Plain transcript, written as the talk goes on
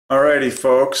Alrighty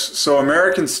folks, so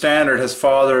American Standard has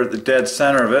Father at the dead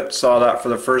center of it. Saw that for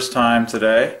the first time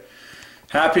today.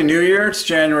 Happy New Year, it's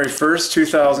January 1st,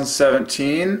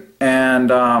 2017,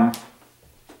 and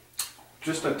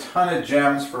just a ton of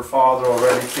gems for Father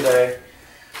already today.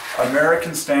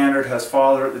 American Standard has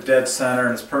Father at the dead center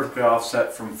and it's perfectly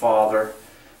offset from Father.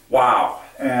 Wow.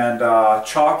 And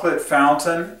chocolate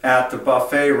fountain at the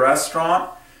buffet restaurant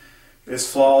is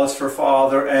flawless for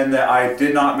Father, and I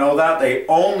did not know that. They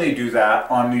only do that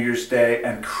on New Year's Day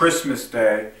and Christmas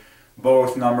Day,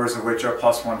 both numbers of which are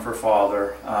 +1 for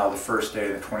Father, the first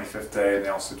day, the 25th day, and they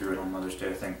also do it on Mother's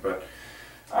Day, I think. But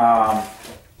I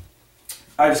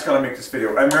just got to make this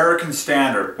video. American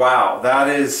Standard, wow, that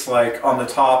is like on the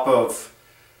top of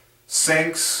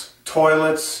sinks,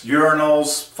 toilets,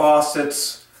 urinals,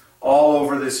 faucets, all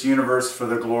over this universe for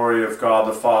the glory of God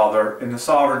the Father, in the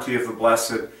sovereignty of the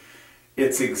Blessed.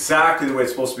 It's exactly the way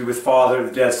it's supposed to be with Father at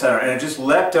the dead center. And it just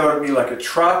leapt out at me like a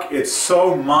truck. It's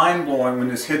so mind-blowing when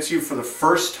this hits you for the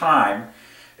first time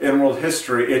in world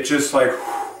history. It just like,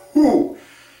 whoo,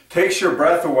 takes your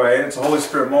breath away, and it's a Holy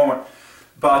Spirit moment.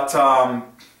 But I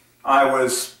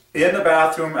was in the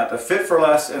bathroom at the Fit for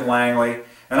Less in Langley,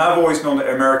 and I've always known that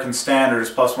American Standard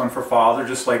is +1 for Father,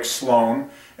 just like Sloan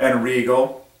and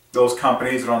Regal. Those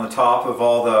companies are on the top of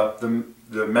all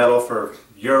the metal for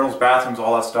urinals, bathrooms,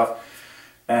 all that stuff.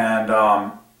 And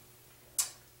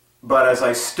but as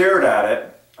I stared at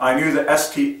it, I knew that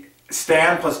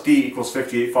Stan plus D equals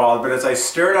 58 Father, but as I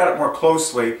stared at it more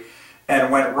closely and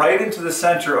went right into the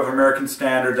center of American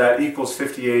Standard, that equals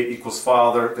 58 equals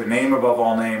Father, the name above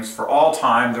all names for all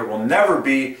time. There will never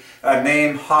be a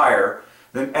name higher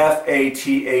than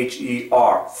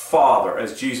F-A-T-H-E-R, Father,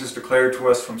 as Jesus declared to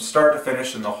us from start to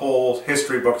finish, and the whole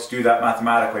history books do that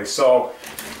mathematically. So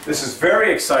this is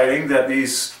very exciting that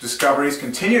these discoveries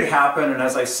continue to happen, and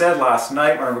as I said last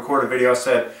night when I recorded a video, I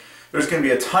said there's going to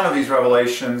be a ton of these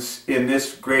revelations in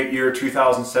this great year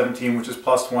 2017, which is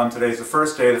 +1. Today's the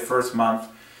first day of the first month.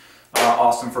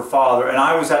 Awesome for Father. And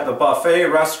I was at the buffet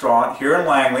restaurant here in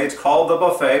Langley. It's called the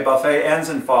Buffet. Buffet ends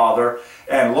in Father.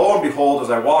 And lo and behold, as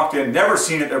I walked in, never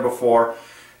seen it there before,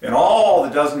 in all the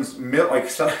dozens, like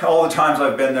all the times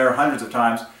I've been there, hundreds of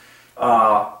times,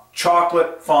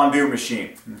 chocolate fondue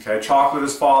machine. Okay, chocolate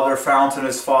is Father, fountain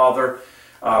is Father,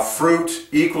 fruit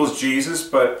equals Jesus,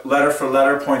 but letter for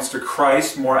letter points to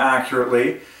Christ more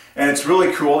accurately. And it's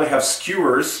really cool. They have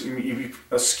skewers.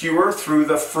 A skewer through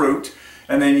the fruit,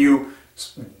 and then you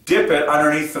dip it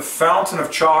underneath the fountain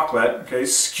of chocolate. Okay,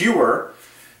 skewer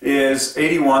is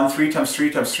 81, 3 times 3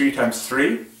 times 3 times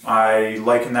 3. I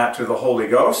liken that to the Holy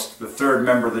Ghost, the third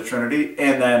member of the Trinity.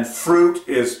 And then fruit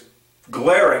is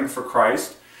glaring for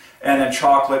Christ, and then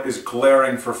chocolate is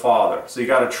glaring for Father. So you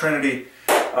got a Trinity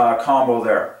combo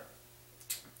there.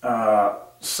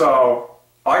 So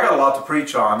I got a lot to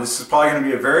preach on. This is probably going to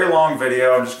be a very long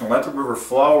video. I'm just going to let the river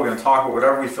flow. We're going to talk about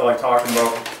whatever we feel like talking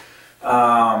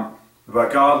about.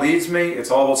 But God leads me.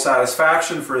 It's all about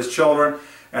satisfaction for His children.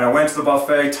 And I went to the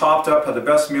buffet, topped up, had the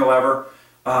best meal ever.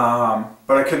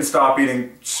 But I couldn't stop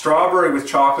eating. Strawberry with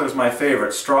chocolate is my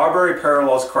favorite. Strawberry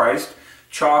parallels Christ.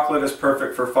 Chocolate is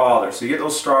perfect for Father. So you get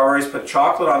those strawberries, put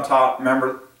chocolate on top.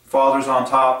 Remember, Father's on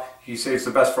top. He saves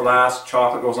the best for last.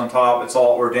 Chocolate goes on top. It's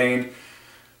all ordained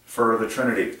for the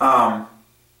Trinity.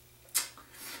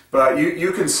 But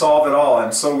you can solve it all.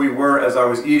 And so we were, as I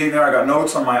was eating there, I got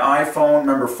notes on my iPhone.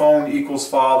 Remember, phone equals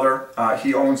Father.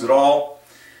 He owns it all.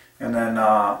 And then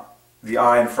the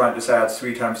I in front just adds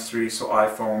 3 times 3, so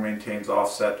iPhone maintains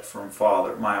offset from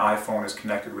Father. My iPhone is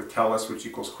connected with Tellus, which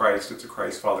equals Christ. It's a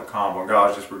Christ-Father combo.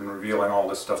 God's just been revealing all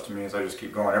this stuff to me as I just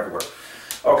keep going everywhere.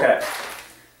 Okay.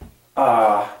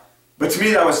 But to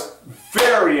me that was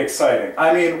very exciting.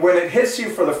 I mean, when it hits you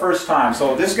for the first time,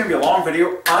 so this is going to be a long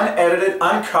video, unedited,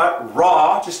 uncut,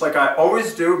 raw, just like I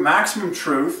always do, maximum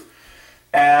truth,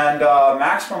 and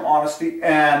maximum honesty,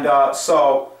 and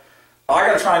so I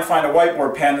got to try and find a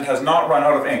whiteboard pen that has not run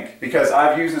out of ink, because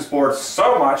I've used this board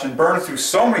so much and burned through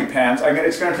so many pens. I mean,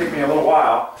 it's going to take me a little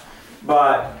while,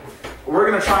 but we're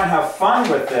going to try and have fun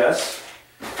with this.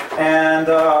 And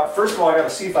first of all, I got to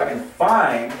see if I can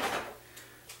find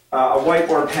a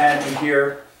whiteboard pen in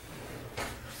here.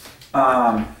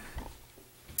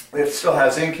 It still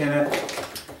has ink in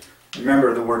it.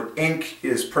 Remember, the word ink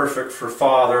is perfect for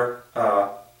Father.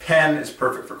 Pen is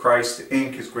perfect for Christ. The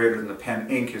ink is greater than the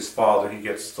pen. Ink is Father. He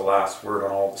gets the last word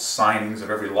on all the signings of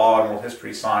every law in world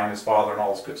history. Sign is Father and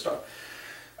all this good stuff.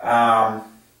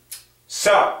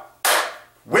 So,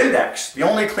 Windex, the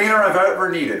only cleaner I've ever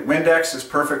needed. Windex is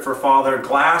perfect for Father.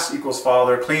 Glass equals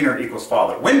Father. Cleaner equals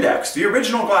Father. Windex, the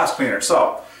original glass cleaner.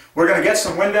 So, we're going to get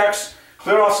some Windex.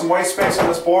 clear off some white space on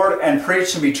this board, and preach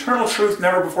some eternal truth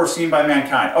never before seen by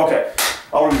mankind. Okay,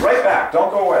 I'll be right back.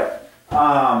 Don't go away.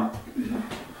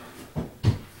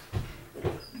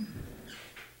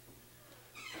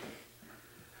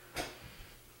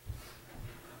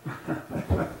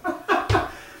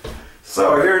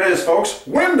 So here it is, folks.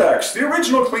 Windex, the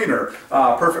original cleaner.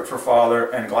 Perfect for father,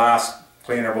 and glass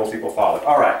cleaner both equal father.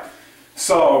 All right.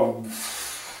 So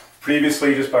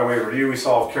previously, just by way of review, we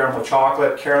solved caramel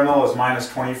chocolate. Caramel is minus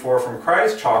 24 from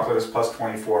Christ. Chocolate is plus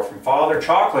 24 from Father.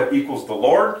 Chocolate equals the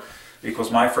Lord.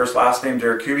 Equals my first last name,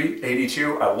 Derek Cuby,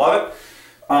 82. I love it.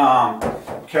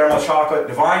 Caramel chocolate,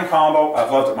 divine combo.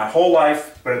 I've loved it my whole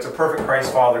life, but it's a perfect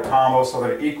Christ Father combo so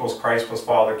that it equals Christ plus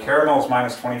Father. Caramel is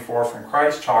minus 24 from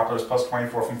Christ. Chocolate is plus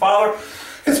 24 from Father.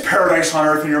 It's paradise on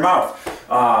earth in your mouth.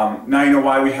 Now you know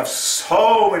why we have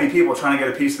so many people trying to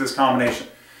get a piece of this combination.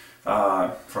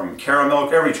 From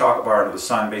caramel, every chocolate bar under the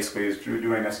sun basically is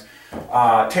doing this.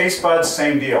 Taste buds,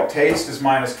 same deal. Taste is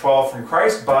minus 12 from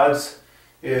Christ. Buds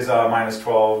is minus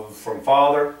 12 from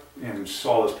Father. And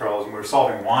all this parallels, and we're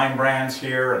solving wine brands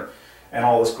here and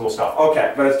all this cool stuff.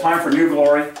 Okay, but it's time for new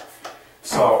glory.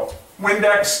 So,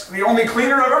 Windex, the only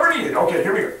cleaner I've ever needed. Okay,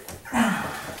 here we go.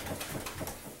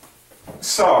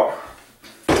 So,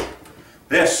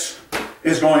 this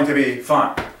is going to be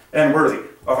fun and worthy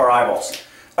of our eyeballs.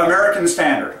 American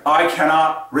Standard. I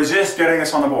cannot resist getting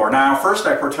this on the board. Now, first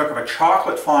I partook of a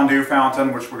chocolate fondue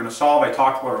fountain, which we're going to solve. I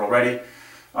talked about it already.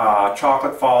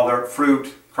 Chocolate Father,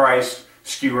 fruit, Christ,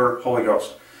 skewer, Holy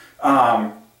Ghost.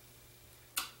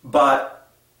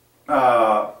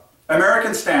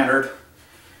 American Standard,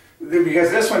 because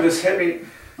this one just hit me,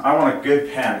 I want a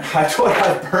good pen. I feel like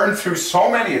I've burned through so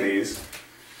many of these,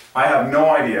 I have no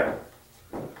idea.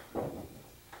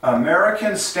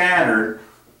 American Standard,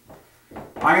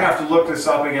 I'm going to have to look this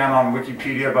up again on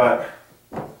Wikipedia, but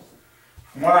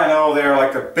from what I know, they're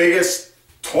like the biggest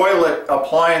toilet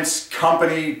appliance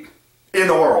company in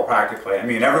the world, practically. I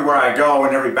mean, everywhere I go,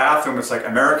 in every bathroom, it's like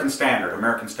American Standard,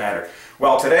 American Standard.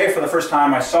 Well, today, for the first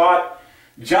time, I saw it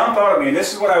jump out at me, and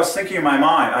this is what I was thinking in my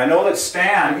mind. I know that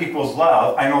stand equals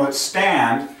love. I know that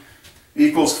stand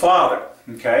equals Father.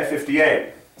 Okay,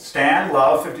 58. Stand,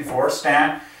 love, 54,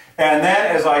 stand. And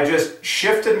then, as I just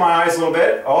shifted my eyes a little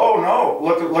bit, oh no,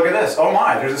 look at this. Oh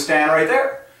my, there's a stand right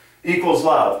there. Equals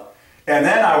love. And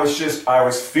then I was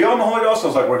feeling the Holy Ghost. I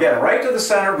was like, we're getting right to the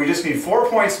center. We just need 4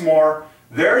 points more.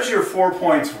 There's your 4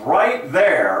 points right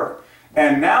there.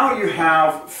 And now you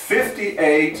have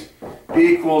 58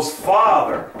 equals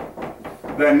Father.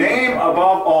 The name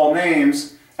above all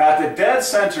names at the dead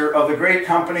center of the great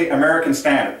company American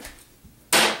Standard.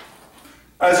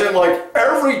 As in, like,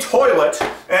 every toilet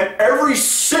and every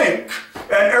sink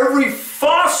and every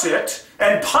faucet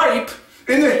and pipe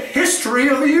in the history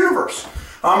of the universe.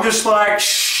 I'm just like,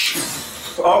 shh.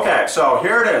 Okay, so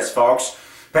here it is, folks.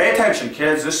 Pay attention,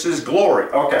 kids. This is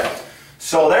glory. Okay,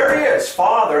 so there he is,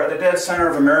 Father at the dead center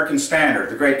of American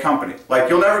Standard, the great company. Like,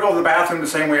 you'll never go to the bathroom the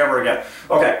same way ever again.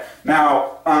 Okay,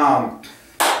 now,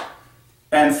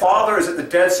 and Father is at the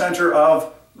dead center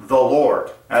of the Lord,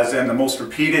 as in the most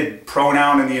repeated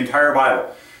pronoun in the entire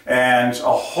Bible. And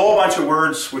a whole bunch of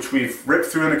words which we've ripped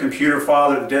through in the computer,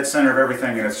 Father at the dead center of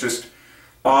everything, and it's just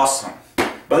awesome.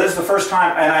 But this is the first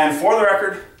time, and for the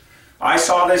record, I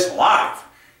saw this live,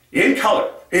 in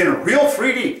color, in real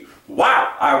 3D.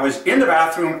 Wow! I was in the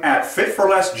bathroom at Fit for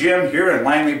Less Gym here in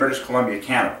Langley, British Columbia,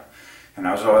 Canada. And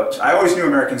I always knew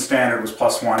American Standard was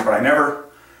 +1, but I never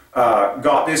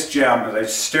got this gem. As I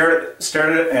stared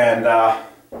at it, and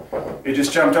it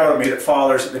just jumped out at me that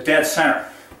Father's at the dead center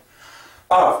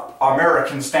of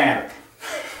American Standard.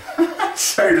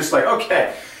 So you're just like,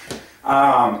 okay,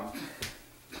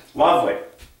 lovely.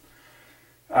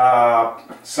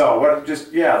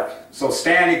 So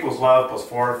stand equals love plus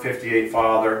 4, 58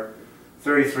 Father,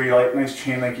 33, like nice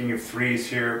chain linking of threes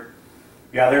here.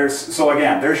 Yeah, so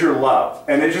again, there's your love.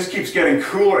 And it just keeps getting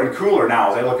cooler and cooler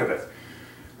now as I look at this.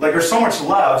 Like, there's so much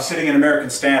love sitting in American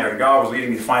Standard. God was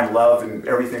leading me to find love in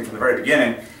everything from the very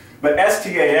beginning. But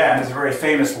S-T-A-N is a very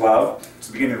famous love. It's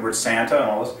the beginning of the word Santa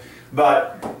and all this.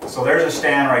 But, so there's a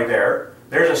stand right there.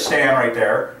 There's a stand right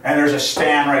there. And there's a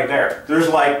stand right there. There's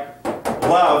like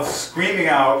love screaming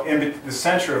out in the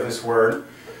center of this word.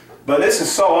 But this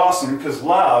is so awesome because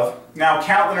love, now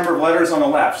count the number of letters on the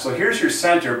left. So here's your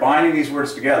center binding these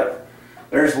words together.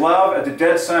 There's love at the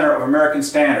dead center of American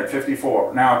Standard,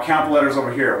 54. Now count the letters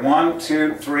over here. 1,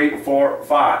 2, 3, 4,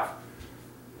 5.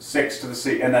 6 to the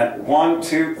C. And then 1,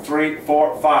 2, 3,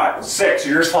 4, 5, 6.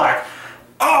 You're just like,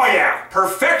 oh yeah,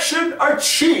 perfection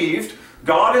achieved.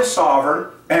 God is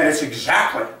sovereign, and it's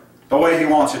exactly the way He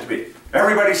wants it to be.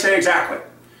 Everybody say exactly.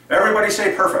 Everybody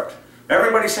say perfect.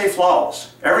 Everybody say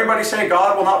flawless. Everybody say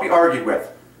God will not be argued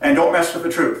with. And don't mess with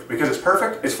the truth, because it's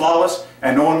perfect, it's flawless,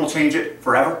 and no one will change it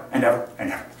forever and ever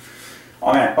and ever.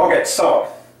 Amen. Okay,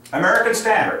 so American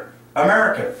Standard.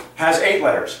 American has 8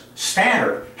 letters.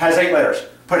 Standard has 8 letters.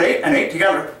 Put 8 and 8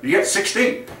 together, you get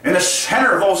 16. In the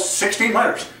center of those 16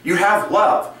 letters, you have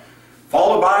love,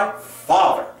 followed by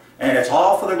Father. And it's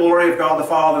all for the glory of God the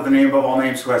Father, the name above all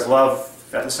names, who has love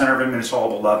at the center of him, and it's all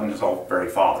about love, and it's all very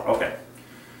Father. Okay.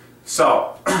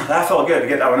 So, that felt good to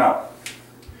get that one out.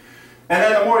 And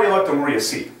then the more you look, the more you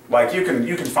see. Like you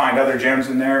can find other gems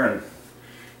in there and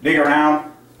dig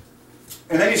around.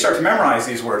 And then you start to memorize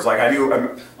these words. Like I knew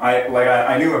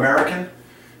American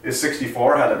is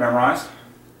 64, had it memorized.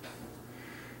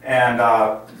 And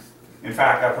in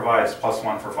fact, that provides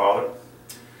 +1 for Father.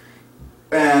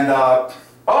 And oh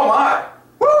my,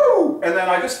 woo! And then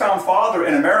I just found Father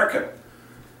in American.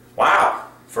 Wow.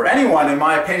 For anyone, in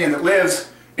my opinion, that lives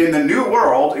in the New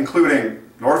World, including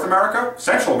North America,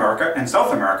 Central America, and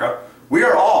South America, we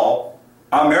are all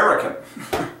American.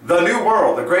 The New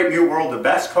World, the great New World, the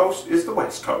best coast is the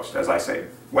West Coast, as I say.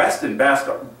 West and best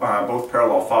both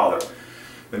parallel Father,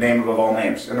 the name above all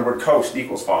names. And the word coast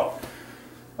equals Father.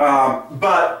 And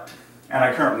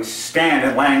I currently stand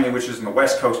in Langley, which is in the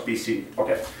West Coast, BC.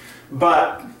 Okay.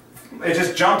 But it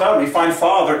just jumped out at me. Find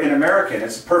Father in American.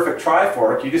 It's a perfect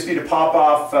trifork. You just need to pop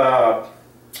off...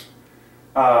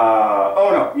 oh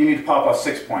no, you need to pop off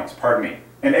 6 points, pardon me.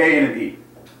 An A and an E.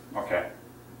 Okay,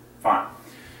 fine.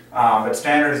 But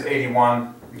standard is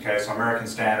 81. Okay, so American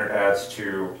Standard adds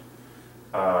to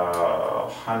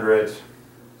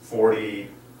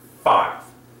 145.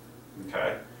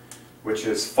 Okay, which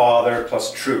is Father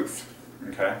plus truth.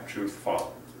 Okay, truth,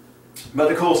 Father. But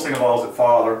the coolest thing of all is that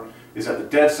Father is at the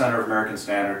dead center of American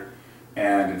Standard,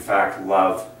 and in fact,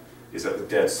 love is at the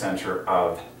dead center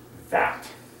of that.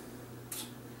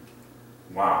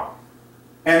 Wow.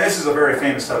 And this is a very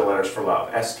famous set of letters for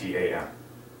love, S-T-A-M.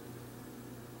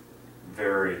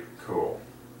 Very cool.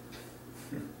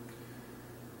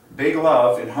 Big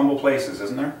love in humble places,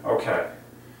 isn't there? Okay.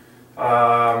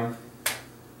 Man,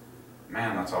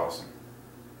 that's awesome.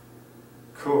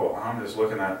 Cool. I'm just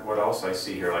looking at what else I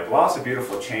see here. Like lots of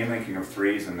beautiful chain linking of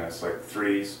 3s in this, like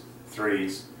 3s,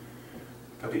 3s.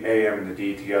 Put the A, M, and the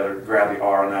D together. Grab the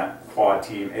R on that quad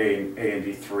team, A and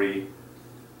D, 3.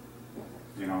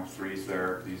 You know, 3's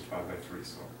there, these 5 by 3,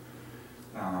 so.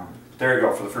 There you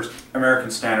go, for the first American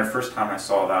Standard, first time I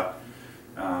saw that.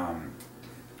 And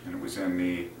it was in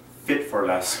the Fit for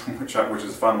Less, which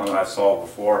is a fun one that I've solved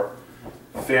before.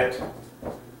 Fit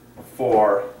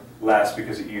for Less,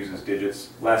 because it uses digits.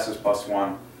 Less is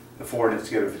 +1. The 4 knits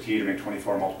together with the T to make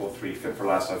 24 multiple of 3. Fit for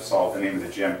Less, I've solved. The name of the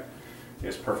gym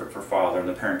is Perfect for Father, and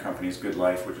the parent company is Good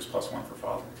Life, which is +1 for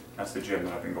Father. That's the gym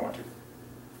that I've been going to.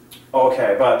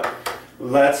 Okay, but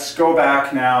let's go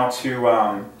back now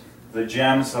to the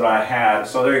gems that I had.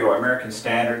 So there you go, American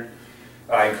Standard.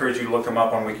 I encourage you to look them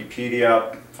up on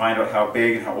Wikipedia, find out how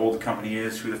big and how old the company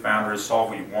is, who the founder is, solve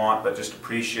what you want, but just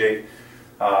appreciate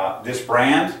this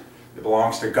brand. It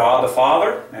belongs to God the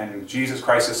Father and Jesus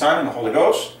Christ the Son and the Holy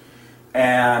Ghost.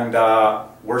 And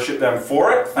worship them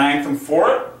for it, thank them for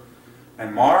it,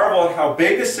 and marvel at how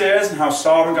big this is and how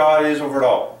sovereign God is over it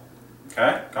all.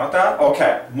 Okay, got that?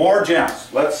 Okay, more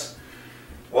gems. Let's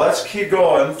keep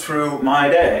going through my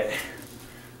day,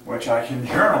 which I can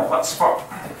journal. Let's go.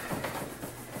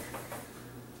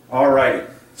 Alrighty,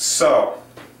 so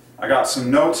I got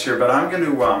some notes here, but I'm going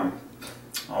to,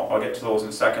 I'll get to those in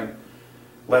a second.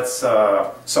 Let's,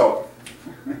 so,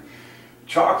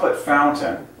 chocolate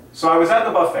fountain. So I was at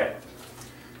the buffet.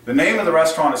 The name of the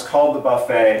restaurant is called The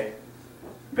Buffet.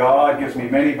 God gives me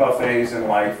many buffets in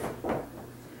life.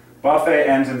 Buffet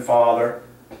ends in Father,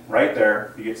 right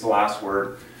there. He gets the last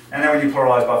word. And then when you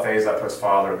pluralize buffets, that puts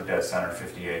Father at the dead center,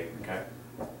 58. Okay?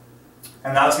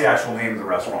 And that's the actual name of the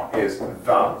restaurant, is The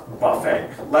Buffet.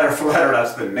 Letter for letter,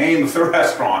 that's the name of the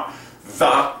restaurant.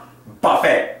 The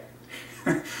Buffet.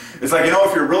 It's like, you know,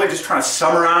 if you're really just trying to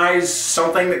summarize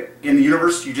something in the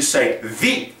universe, you just say,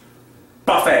 The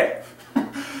Buffet.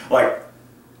 Like,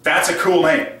 that's a cool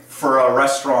name for a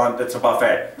restaurant that's a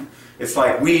buffet. It's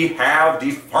like, we have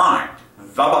defined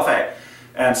the buffet.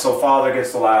 And so Father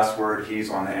gets the last word.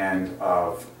 He's on the end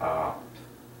of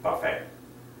buffet.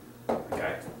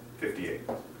 Okay, 58.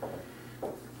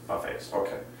 Buffets,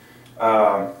 okay.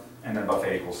 And then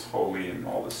buffet equals holy and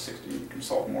all this 60. You can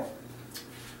solve more.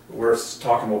 We're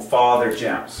talking about Father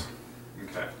gems.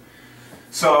 Okay.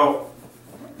 So,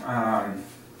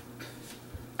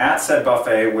 at said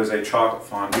buffet was a chocolate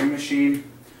fondue machine.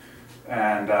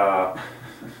 And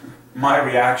my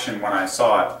reaction when I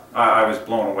saw it, I was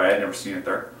blown away. I'd never seen it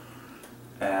there.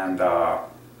 And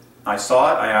I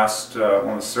saw it. I asked one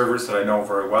of the servers that I know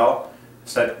very well, I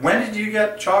said, when did you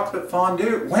get chocolate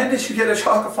fondue? When did you get a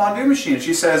chocolate fondue machine? And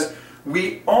she says,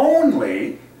 we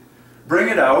only bring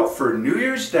it out for New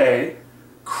Year's Day,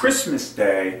 Christmas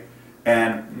Day,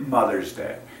 and Mother's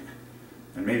Day.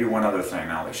 And maybe one other thing.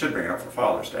 Now, they should bring it up for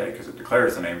Father's Day because it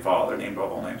declares the name Father, name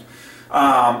above all names.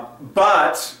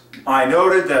 But I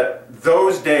noted that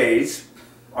those days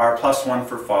are +1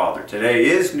 for Father. Today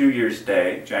is New Year's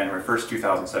Day, January 1st,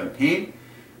 2017.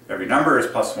 Every number is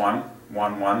 +1,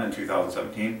 1, 1 in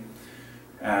 2017.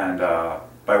 And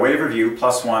by way of review,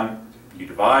 +1, you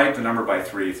divide the number by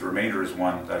 3. If the remainder is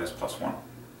 1, that is +1.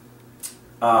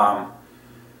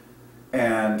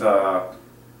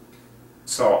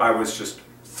 So I was just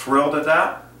thrilled at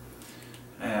that.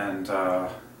 And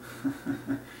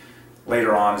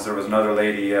later on, as there was another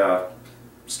lady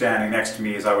standing next to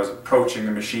me as I was approaching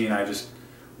the machine, I just,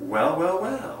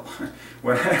 well.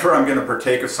 Whenever I'm going to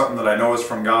partake of something that I know is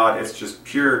from God, it's just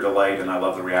pure delight, and I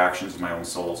love the reactions of my own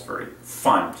soul. It's very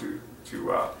fun to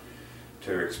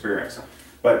experience.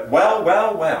 But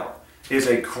well is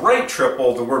a great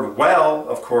triple. The word well,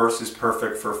 of course, is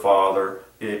perfect for Father.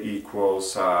 It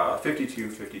equals 52,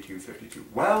 52, 52.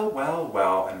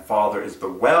 Well, and Father is the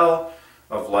well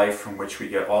of life from which we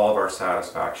get all of our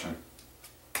satisfaction.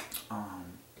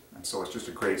 And so it's just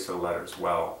a great set of letters.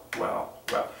 Well.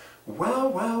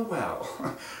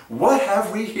 What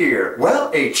have we here? Well,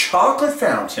 a chocolate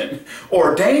fountain,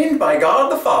 ordained by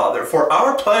God the Father for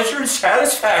our pleasure and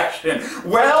satisfaction.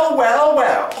 Well.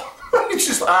 It's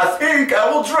just, I think I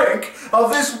will drink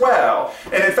of this well.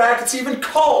 And in fact, it's even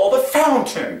called a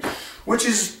fountain, which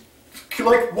is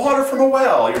like water from a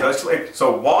well. You know,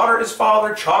 so water is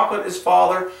Father, chocolate is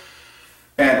Father,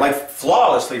 and like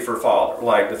flawlessly for Father.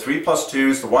 Like the 3 +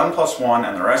 2's, the 1 + 1,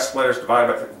 and the rest of the letters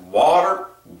divided by 3. Water,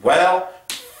 well,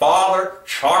 Father,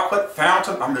 chocolate,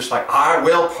 fountain. I'm just like, I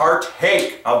will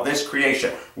partake of this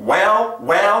creation. Well.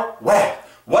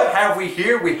 What have we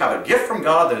here? We have a gift from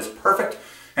God that is perfect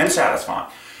and satisfying.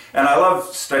 And I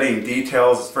love studying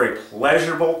details. It's very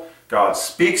pleasurable. God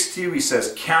speaks to you. He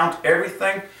says, count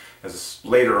everything. As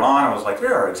later on, I was like,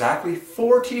 there are exactly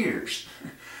 4 tiers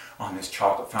on this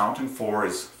chocolate fountain. 4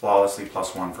 is flawlessly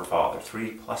 +1 for Father.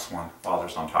 3 + 1,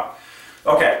 Father's on top.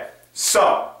 Okay,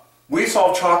 so we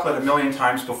solved chocolate a million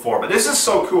times before, but this is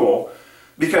so cool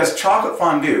because chocolate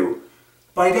fondue,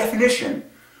 by definition,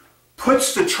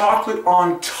 puts the chocolate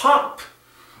on top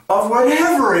of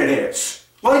whatever it is.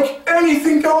 Like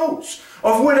anything goes,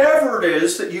 of whatever it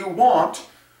is that you want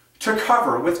to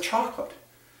cover with chocolate.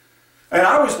 And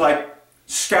I was like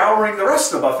scouring the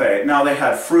rest of the buffet. Now they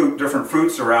had different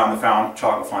fruits around the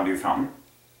chocolate fondue fountain,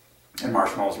 and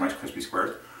marshmallows and Rice Krispie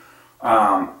squares.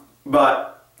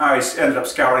 But I ended up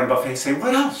scouring the buffet saying,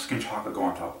 what else can chocolate go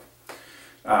on top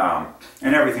of?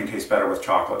 And everything tastes better with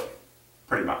chocolate,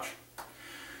 pretty much.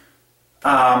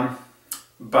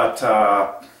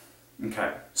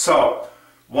 Okay, so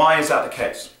why is that the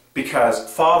case?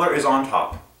 Because Father is on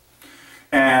top,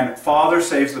 and Father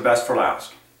saves the best for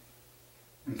last.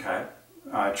 Okay,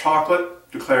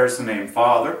 chocolate declares the name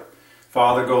Father.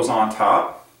 Father goes on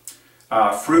top.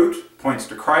 Fruit points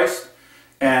to Christ,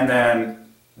 and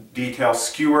then detail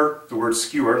skewer. The word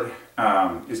skewer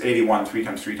is 81, 3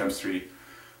 times 3 times 3.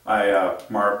 I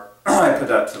put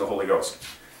that to the Holy Ghost.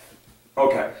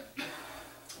 Okay.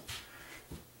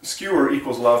 Skewer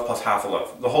equals love plus half a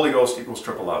love. The Holy Ghost equals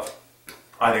triple love.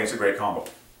 I think it's a great combo.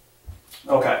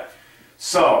 Okay,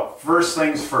 so first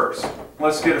things first.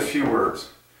 Let's get a few words.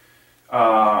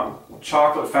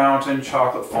 Chocolate fountain,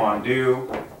 chocolate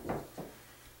fondue.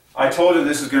 I told you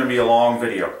this is going to be a long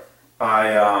video.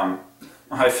 I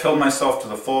filled myself to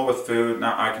the full with food.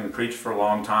 Now I can preach for a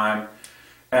long time,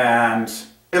 and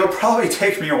it'll probably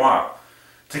take me a while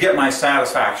to get my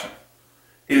satisfaction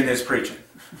in this preaching.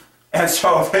 And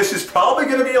so this is probably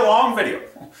going to be a long video.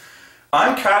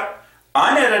 Uncut,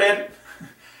 unedited,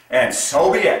 and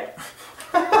so be it.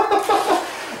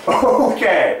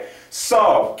 Okay,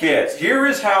 so kids, here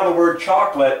is how the word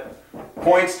chocolate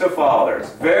points to Father.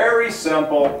 It's very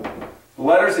simple. The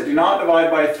letters that do not divide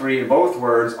by 3 in both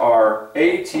words are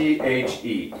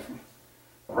A-T-H-E.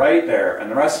 Right there.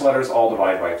 And the rest of the letters all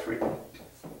divide by 3.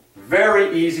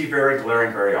 Very easy, very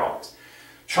glaring, very obvious.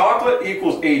 Chocolate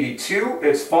equals 82.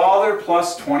 It's Father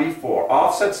plus 24.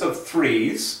 Offsets of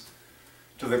 3's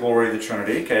to the glory of the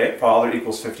Trinity. Okay, Father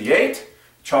equals 58.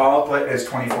 Chocolate is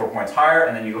 24 points higher,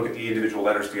 and then you look at the individual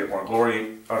letters to get more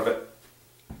glory out of it.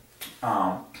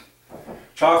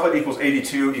 Chocolate equals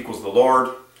 82 equals the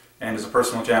Lord, and as a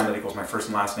personal gem that equals my first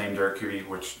and last name, Derek Curie,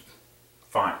 which,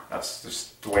 fine, that's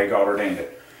just the way God ordained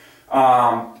it.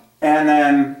 And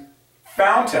then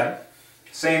Fountain,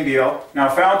 same deal. Now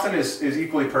fountain is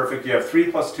equally perfect. You have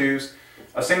 3 plus 2's,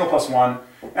 a single plus 1,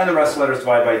 and the rest of the letters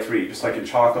divide by 3, just like in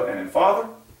chocolate and in father.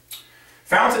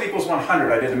 Fountain equals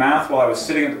 100. I did the math while I was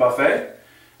sitting at the buffet.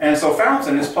 And so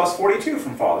fountain is plus 42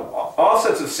 from father.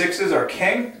 Offsets of 6's are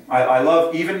king. I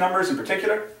love even numbers in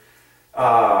particular.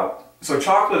 So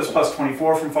chocolate is plus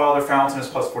 24 from father. Fountain is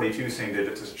plus 42, same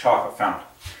digits as a chocolate fountain.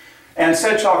 And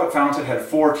said chocolate fountain had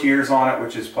 4 tiers on it,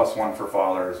 which is plus 1 for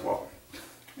father as well.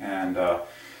 And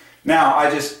now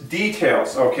I just,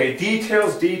 details, okay,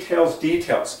 details. They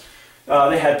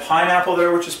had pineapple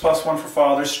there, which is plus 1 for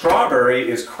father. Strawberry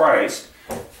is Christ.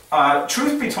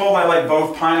 Truth be told, I like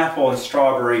both pineapple and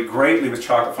strawberry greatly with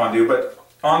chocolate fondue, but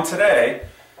on today,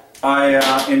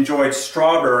 I enjoyed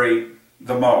strawberry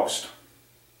the most.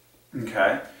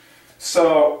 Okay,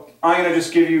 so I'm going to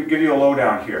just give you a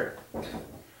lowdown here.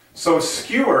 So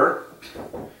skewer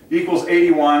equals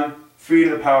 81, 3 to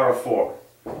the power of 4.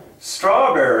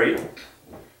 Strawberry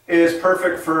is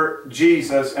perfect for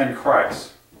Jesus and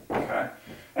Christ. Okay,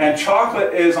 and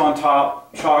chocolate is on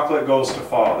top. Chocolate goes to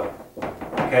Father.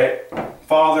 Okay,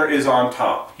 Father is on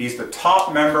top. He's the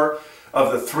top member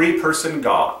of the 3-person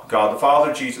God. God the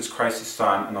Father, Jesus Christ the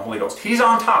Son, and the Holy Ghost. He's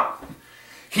on top.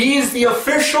 He is the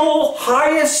official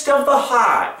highest of the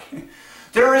high.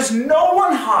 There is no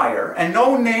one higher and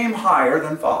no name higher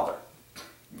than Father.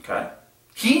 Okay?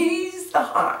 He's the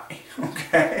high.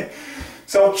 Okay?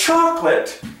 So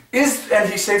chocolate is, and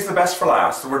he saves the best for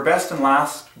last. The word best and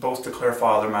last both declare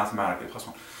Father mathematically, plus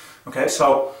 1. Okay,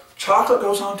 so chocolate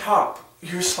goes on top.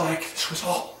 You're just like, this was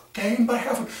all gained by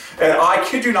heaven. And I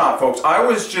kid you not, folks, I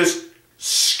was just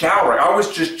scouring. I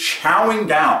was just chowing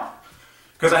down.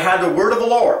 Because I had the word of the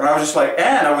Lord. And I was just like,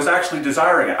 and I was actually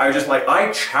desiring it. I was just like,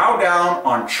 I chow down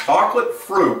on chocolate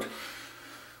fruit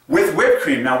with whipped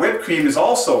cream. Now whipped cream is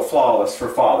also flawless for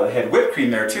Father. They had whipped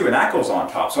cream there too, and that goes on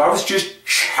top. So I was just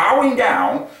chowing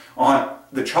down on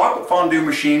the chocolate fondue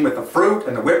machine with the fruit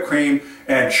and the whipped cream,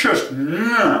 and just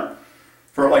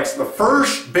for like the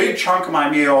first big chunk of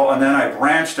my meal, and then I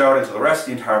branched out into the rest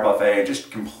of the entire buffet and just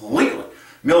completely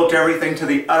milked everything to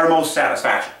the uttermost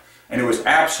satisfaction. And it was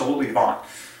absolutely divine.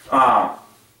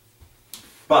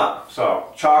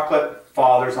 So chocolate,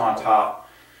 Father's on top.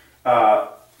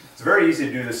 It's very easy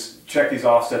to do this, check these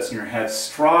offsets in your head.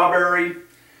 Strawberry,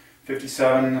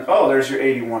 57, oh, there's your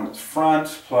 81 at the front,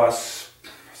 plus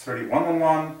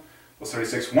 3111, plus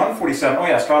 36, 147, oh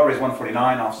yeah, strawberry is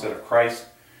 149, offset of Christ.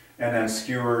 And then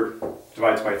skewer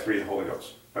divides by 3, the Holy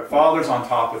Ghost. But Father's on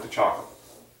top with the chocolate.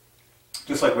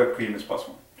 Just like whipped cream is plus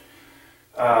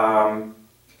 1.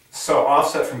 So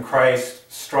offset from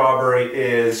Christ, strawberry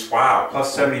is, wow,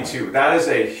 plus 72. That is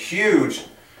a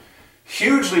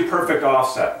hugely perfect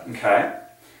offset, okay?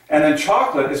 And then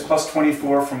chocolate is plus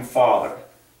 24 from Father.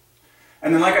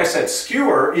 And then like I said,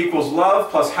 skewer equals love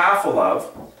plus half a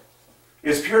love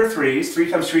is pure 3's, 3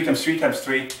 times 3 times 3 times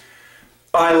 3.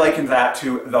 I likened that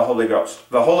to the Holy Ghost.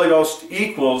 The Holy Ghost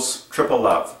equals triple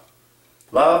love.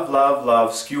 Love, love,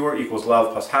 love, skewer equals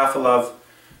love plus half a love.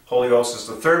 Holy Ghost is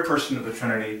the 3rd person of the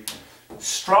Trinity.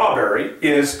 Strawberry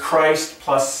is Christ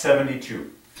plus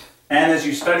 72. And as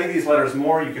you study these letters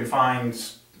more, you can find,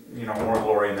 more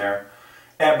glory in there.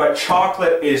 But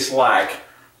chocolate is like,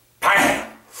 bam!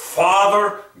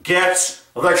 Father gets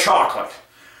the chocolate.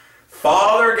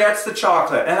 Father gets the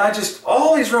chocolate. And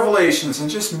all these revelations and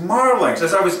just marvelings.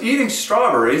 As I was eating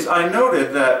strawberries, I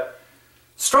noted that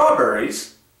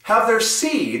strawberries have their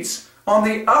seeds on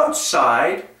the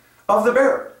outside of the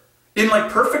berry, in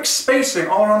like perfect spacing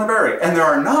all around the berry. And there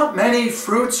are not many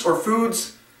fruits or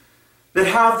foods that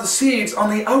have the seeds on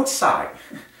the outside,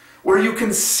 where you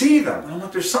can see them. I don't know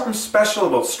if there's something special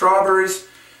about strawberries.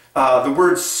 The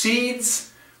word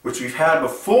seeds, which we've had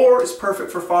before, is perfect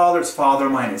for Father. It's Father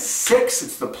minus 6.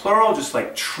 It's the plural, just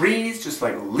like trees, just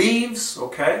like leaves,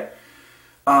 okay?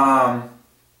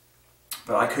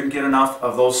 But I couldn't get enough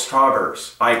of those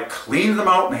strawberries. I cleaned them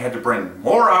out and I had to bring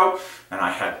more out, and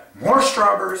I had more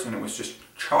strawberries, and it was just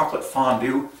chocolate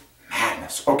fondue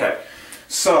madness. Okay,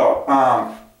 so,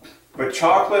 but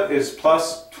chocolate is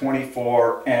plus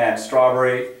 24 and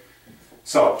strawberry.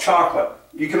 So chocolate,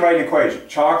 you can write an equation.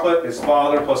 Chocolate is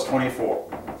Father plus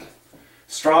 24.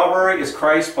 Strawberry is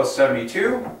Christ plus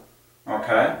 72.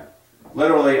 Okay,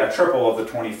 literally a triple of the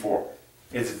 24.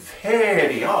 It's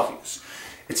very obvious.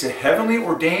 It's a heavenly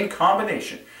ordained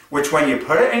combination, which when you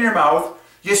put it in your mouth,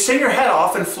 you sing your head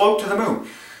off and float to the moon.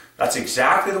 That's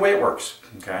exactly the way it works.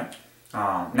 Okay.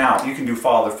 Now, you can do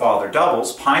father-father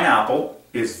doubles. Pineapple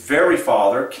is very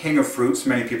Father, king of fruits,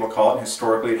 many people call it.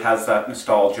 Historically, it has that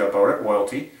nostalgia about it,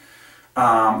 royalty.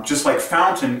 Just like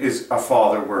fountain is a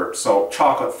father word. So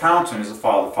chocolate fountain is a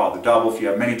father double. If you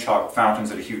have many chocolate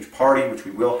fountains at a huge party, which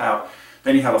we will have,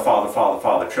 then you have a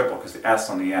father triple, because the S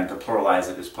on the end to pluralize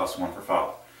it is +1 for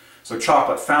father. So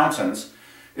chocolate fountains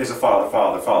is a father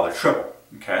triple.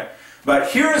 Okay? But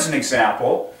here is an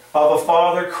example of a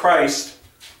Father-Christ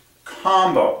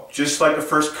combo, just like the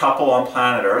first couple on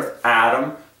planet Earth,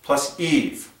 Adam plus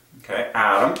Eve. Okay?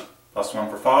 Adam +1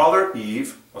 for Father,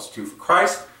 Eve +2 for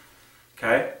Christ.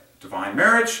 Okay? Divine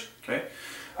marriage. Okay?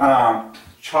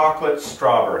 Chocolate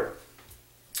strawberry.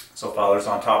 So Father's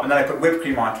on top. And then I put whipped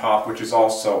cream on top, which is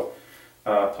also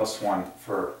 +1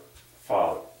 for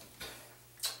Father.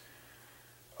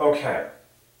 Okay.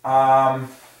 I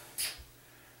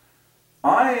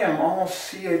am almost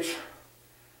CH.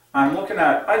 I'm looking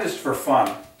at, just for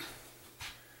fun,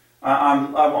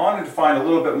 I'm wanting to find a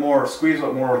little bit more, squeeze a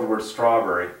little more of the word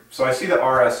strawberry. So I see the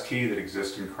RST that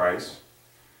exists in Christ.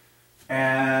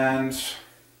 And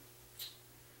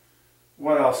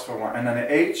what else do I want? And then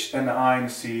the H and the I and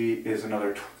the C is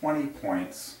another 20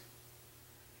 points.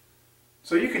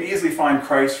 So you can easily find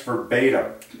Christ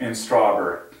verbatim in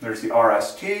strawberry. There's the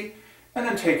RST, and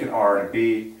then take an R and a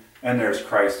B, and there's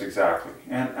Christ exactly.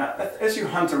 And as you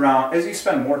hunt around, as you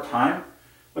spend more time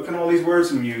looking at all these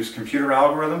words and use computer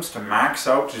algorithms to max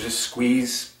out, to just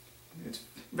squeeze, it's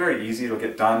very easy, it'll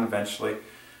get done eventually.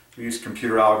 We use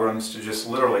computer algorithms to just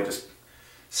literally just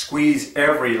squeeze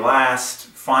every last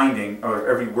finding, or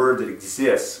every word that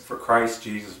exists for Christ,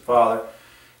 Jesus, Father,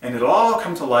 and it'll all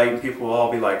come to light, and people will all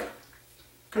be like,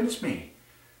 goodness me,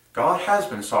 God has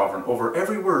been sovereign over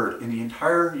every word in the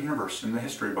entire universe in the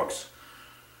history books.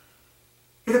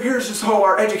 It appears as though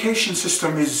our education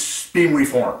system is being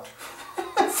reformed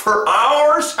for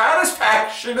our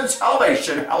satisfaction and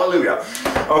salvation. Hallelujah.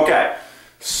 Okay,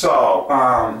 so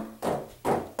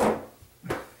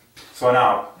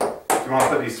now, if you want to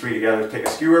put these three together, take a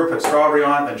skewer, put strawberry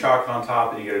on, then chocolate on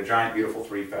top, and you get a giant, beautiful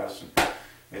three-fest.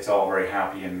 It's all very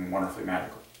happy and wonderfully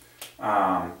magical.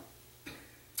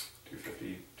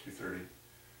 250, 230,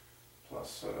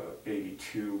 plus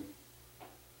 82,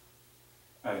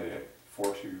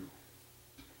 42,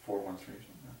 413 or something.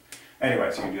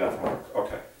 Anyway, so you can do that from work.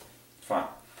 Okay, fine.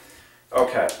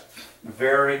 Okay,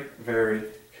 very, very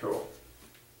cool.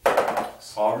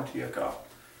 Sovereignty of God.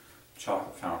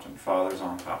 Chocolate fountain, Father's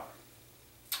on top.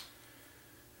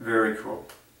 Very cool.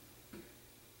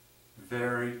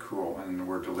 Very cool. And the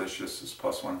word delicious is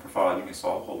 +1 for Father. You can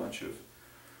solve a whole bunch of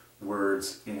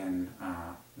words in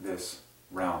this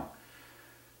realm.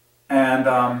 And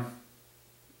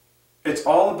it's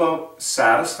all about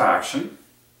satisfaction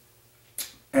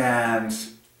and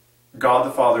God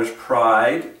the Father's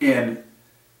pride in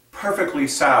perfectly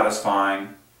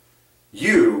satisfying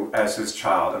you as his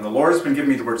child. And the Lord has been giving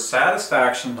me the word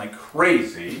satisfaction like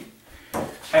crazy.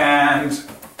 And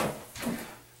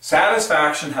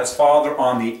satisfaction has Father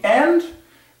on the end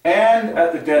and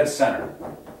at the dead center.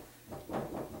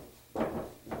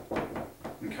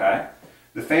 Okay?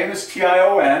 The famous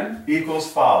TION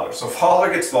equals Father. So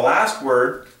Father gets the last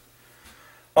word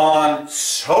on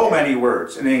so many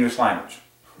words in the English language.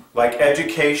 Like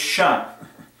education,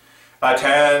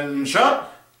 attention,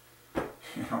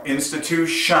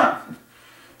 institution,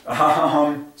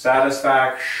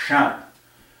 satisfaction.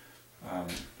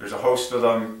 There's a host of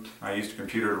them. I used a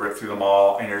computer to rip through them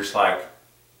all, and you're just like,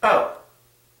 oh,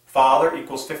 Father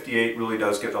equals 58 really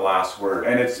does get the last word.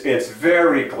 And it's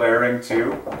very glaring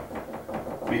too,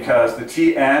 because the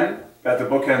TN at the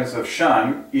bookends of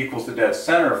shun equals the dead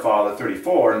center of Father,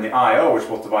 34, and the IO, which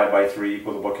we'll divide by 3,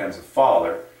 equal the bookends of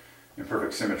Father in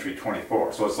perfect symmetry,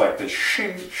 24. So it's like the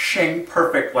shing, shing,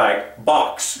 perfect like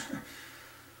box.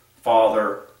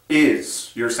 Father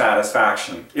is your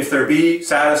satisfaction. If there be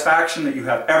satisfaction that you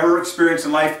have ever experienced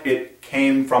in life, it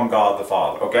came from God the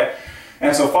Father, okay?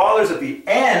 And so Father's at the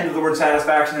end of the word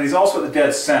satisfaction, and he's also at the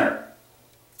dead center.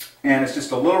 And it's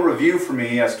just a little review for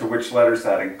me as to which letters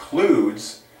that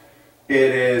includes.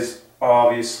 It is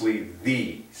obviously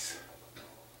these.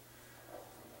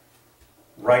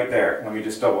 Right there. Let me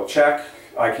just double check.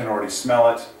 I can already smell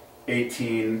it.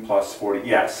 18 plus 40.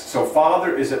 Yes. So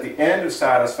Father is at the end of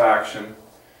satisfaction,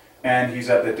 and he's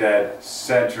at the dead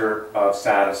center of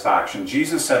satisfaction.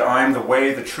 Jesus said, I am the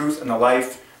way, the truth, and the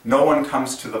life. No one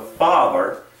comes to the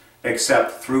Father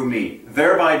except through me,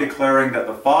 thereby declaring that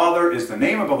the Father is the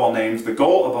name above all names, the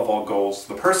goal above all goals,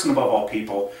 the person above all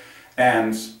people,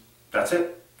 and that's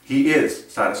it. He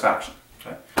is satisfaction.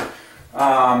 Okay?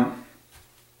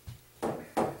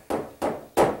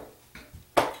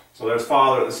 So there's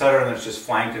Father at the center, and there's just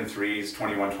flanked in threes,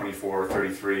 21, 24,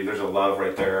 33. There's a love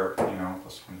right there,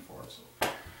 plus 24. So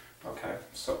Okay,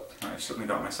 so I certainly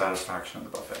got my satisfaction on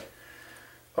the buffet.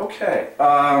 Okay,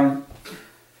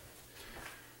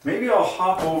 maybe I'll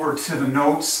hop over to the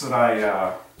notes that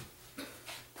I,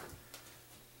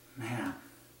 man,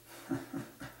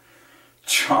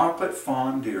 chocolate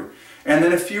fondue. And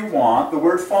then if you want, the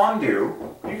word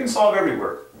fondue, you can solve every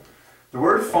word. The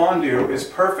word fondue is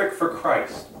perfect for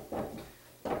Christ.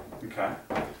 Okay,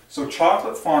 so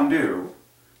chocolate fondue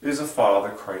is a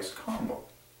Father-Christ combo.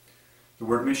 The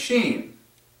word machine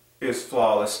is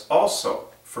flawless also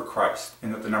for Christ,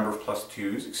 in that the number of plus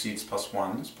 2's exceeds plus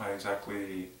 1's by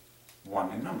exactly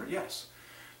 1 in number, yes.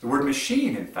 The word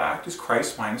machine, in fact, is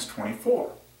Christ minus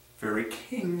 24. Very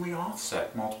kingly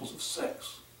offset, multiples of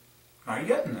 6. Are you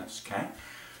getting this, okay?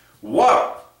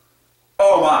 Whoa!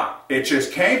 Oh my, it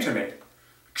just came to me.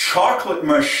 Chocolate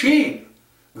machine,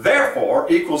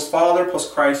 therefore, equals Father plus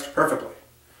Christ perfectly.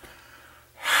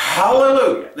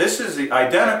 Hallelujah! This is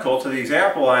identical to the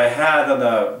example I had on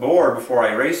the board before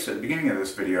I erased it at the beginning of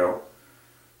this video.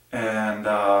 And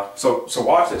so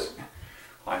watch this.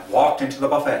 I walked into the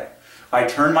buffet. I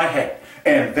turned my head,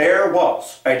 and there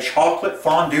was a chocolate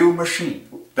fondue machine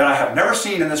that I have never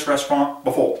seen in this restaurant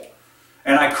before.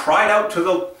 And I cried out to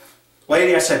the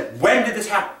lady, I said, when did this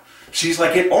happen? She's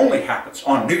like, it only happens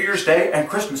on New Year's Day and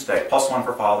Christmas Day, plus 1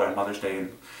 for Father and Mother's Day.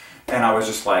 And I was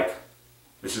just like,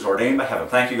 this is ordained by heaven.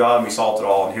 Thank you, God, and we solved it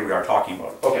all, and here we are talking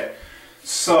about it. Okay,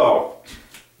 so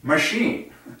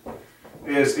machine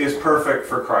is perfect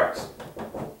for Christ.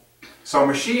 So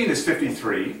machine is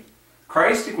 53.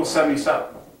 Christ equals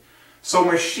 77. So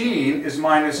machine is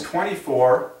minus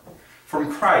 24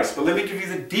 from Christ. But let me give you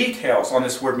the details on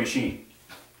this word machine.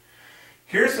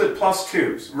 Here's the plus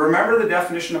 2's. Remember the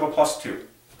definition of a plus 2.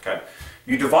 Okay?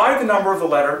 You divide the number of the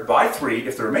letter by 3.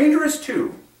 If the remainder is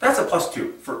 2, that's a plus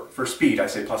 2. For speed, I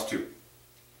say plus 2.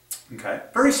 Okay?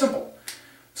 Very simple.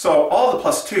 So all the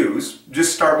plus 2's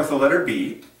just start with the letter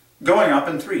B, going up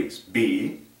in 3's.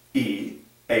 B, E,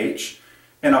 H,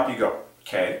 and up you go.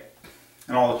 Okay?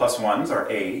 And all the plus 1's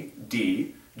are A,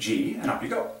 D, G, and up you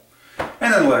go.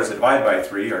 And then the letters that divide by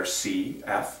 3 are C,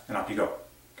 F, and up you go.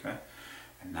 Okay?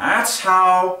 And that's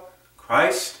how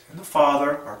Christ and the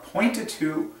Father are pointed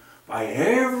to by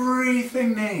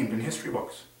everything named in history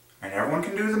books. And everyone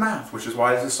can do the math, which is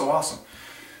why this is so awesome.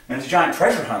 And it's a giant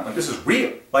treasure hunt. Like, this is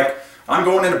real. Like, I'm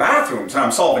going into bathrooms and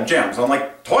I'm solving gems on,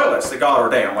 like, toilets that God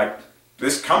ordained. I'm like,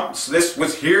 this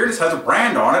was here, this has a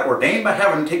brand on it, ordained by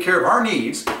heaven to take care of our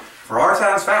needs for our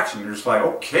satisfaction. You're just like,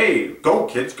 okay, go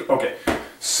kids. Okay,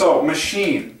 so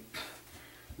machine.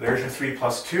 There's your 3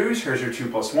 plus 2's, here's your 2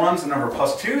 plus 1's. The number of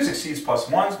plus 2's exceeds plus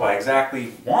 1's by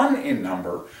exactly 1 in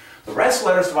number. The rest of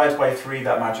letters divides by 3,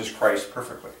 that matches Christ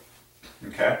perfectly.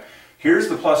 Okay? Here's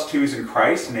the plus 2's in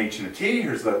Christ, an H and a T.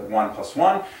 Here's the 1 plus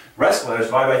 1. The rest of the letters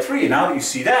divide by 3. And now that you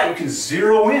see that, you can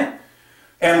zero in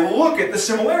and look at the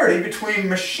similarity between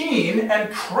machine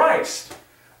and Christ.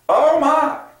 Oh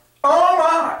my! Oh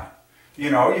my!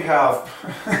 You know, you have...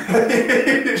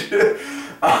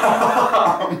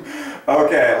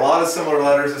 okay, a lot of similar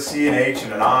letters, a C, an H,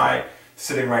 and an I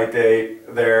sitting right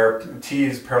there. T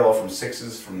is parallel from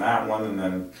 6's from that one, and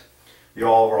then the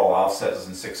all were all offsets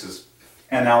and 6's.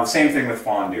 And now the same thing with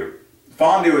fondue.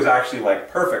 Fondue is actually like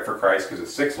perfect for Christ because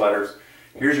it's 6 letters.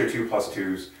 Here's your 2 plus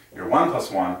 2's, your 1 plus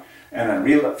 1, and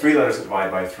then 3 letters that divide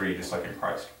by 3, just like in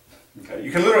Christ. Okay,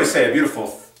 you can literally say a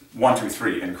beautiful 1, 2,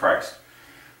 3 in Christ.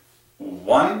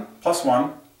 1 plus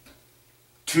 1,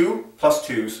 2 plus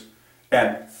 2's,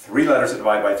 and 3 letters that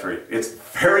divide by 3. It's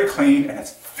very clean and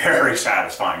it's very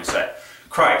satisfying to say.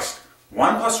 Christ,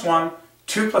 1 plus 1,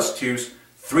 2 plus 2's,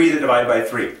 3 that divide by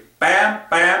 3. Bam,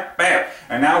 bam, bam.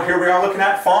 And now here we are looking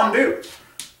at fondue.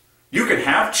 You can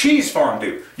have cheese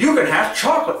fondue. You can have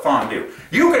chocolate fondue.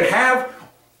 You can have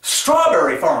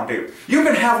strawberry fondue. You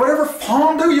can have whatever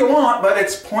fondue you want, but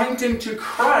it's pointing to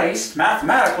Christ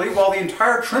mathematically while the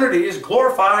entire Trinity is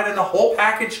glorified in the whole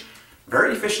package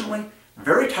very efficiently,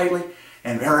 very tightly,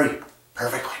 and very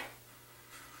perfectly.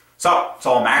 So, it's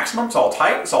all maximum, it's all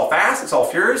tight, it's all fast, it's all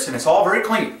furious, and it's all very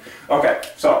clean. Okay,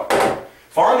 so,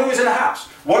 fondue is in the house.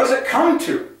 What does it come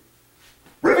to?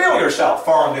 Reveal yourself,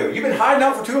 fondue. You've been hiding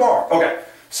out for too long. Okay,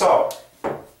 so,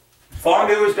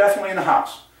 fondue is definitely in the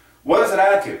house. What is it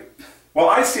added to? Well,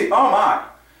 I see, oh my,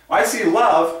 I see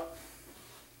love.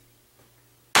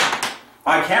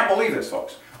 I can't believe this,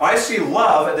 folks. I see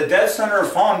love at the dead center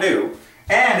of fondue,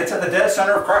 and it's at the dead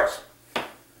center of Christ.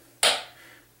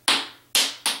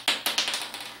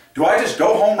 Do I just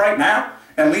go home right now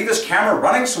and leave this camera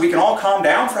running so we can all calm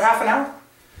down for half an hour?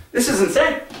 This is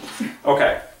insane.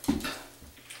 Okay.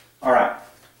 All right.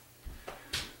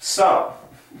 So,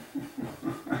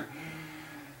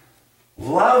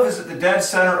 Love is at the dead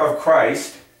center of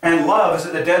Christ, and love is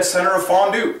at the dead center of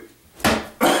fondue.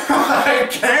 I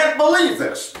can't believe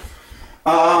this.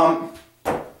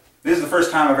 This is the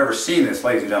first time I've ever seen this,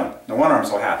 ladies and gentlemen. No wonder I'm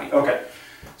so happy. Okay,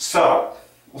 so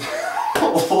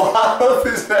love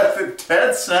is at the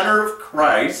dead center of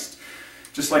Christ,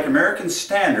 just like American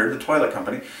Standard, the toilet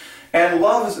company, and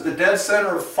love is at the dead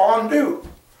center of fondue.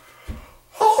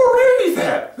 Alrighty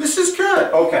then, this is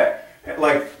good. Okay,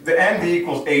 like the ND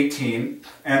equals 18,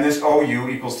 and this OU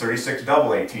equals 36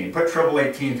 double 18. Put triple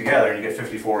 18 together and you get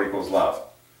 54 equals love.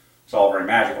 It's all very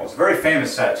magical. It's a very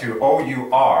famous set too.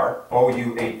 OUR,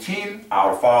 OU 18,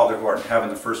 our Father who art in heaven,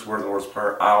 the first word of the Lord's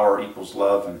Prayer, our equals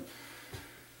love, and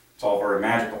it's all very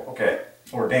magical. Okay,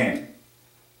 ordained.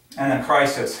 And then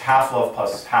Christ, it's half love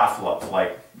plus half love.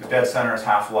 Like the dead center is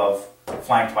half love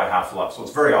flanked by half love. So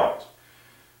it's very obvious.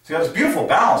 So you have this beautiful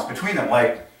balance between them,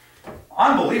 like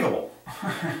unbelievable.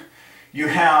 You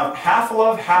have half a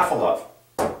love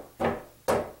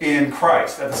in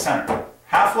Christ at the center.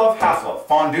 Half love, half love.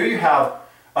 Fondue, you have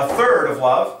a third of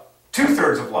love,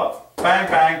 2/3 of love. Bang,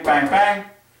 bang, bang, bang.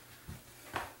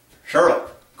 Surely,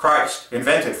 Christ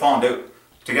invented fondue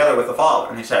together with the Father,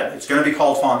 and he said, it's going to be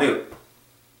called fondue.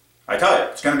 I tell you,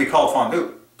 it's going to be called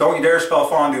fondue. Don't you dare spell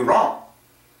fondue wrong,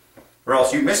 or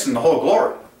else you're missing the whole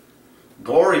glory.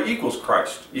 Glory equals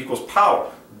Christ, equals power.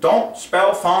 Don't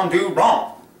spell fondue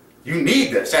wrong. You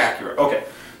need this accurate. Okay,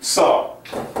 so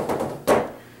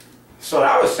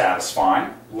that was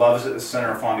satisfying. Love is at the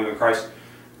center of fondue in Christ.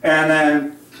 And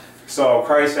then, so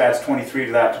Christ adds 23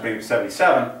 to that to bring it to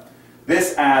 77.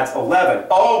 This adds 11.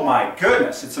 Oh my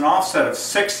goodness, it's an offset of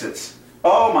 6s.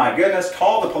 Oh my goodness,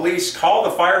 call the police, call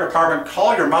the fire department,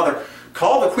 call your mother,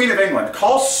 call the Queen of England,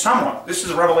 call someone. This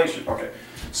is a revelation. Okay,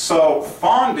 so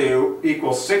fondue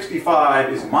equals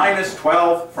 65 is minus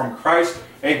 12 from Christ,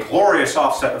 a glorious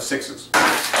offset of 6s.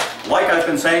 Like I've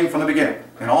been saying from the beginning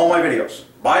in all my videos,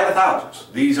 by the thousands.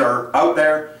 These are out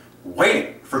there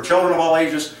waiting for children of all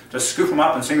ages to scoop them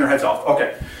up and sing their heads off.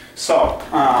 Okay, so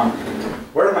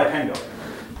where did my pen go?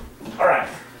 All right.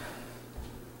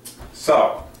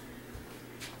 So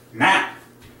now,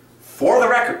 for the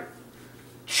record,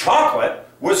 chocolate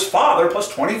was Father plus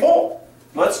 24.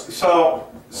 So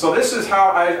this is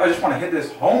how I just want to hit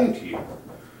this home to you.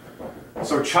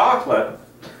 So chocolate.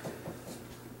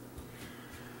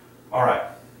 All right.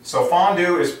 So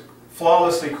fondue is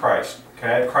flawlessly Christ,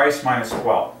 okay? Christ minus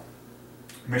 12.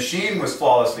 Machine was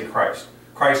flawlessly Christ.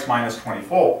 Christ minus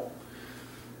 24.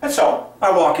 And so,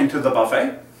 I walk into the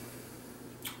buffet.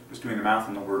 Just doing the math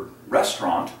on the word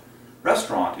restaurant.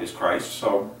 Restaurant is Christ,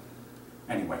 so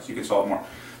anyways, you can solve more.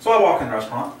 So I walk in the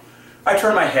restaurant. I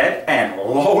turn my head, and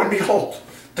lo and behold,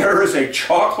 there is a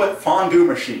chocolate fondue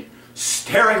machine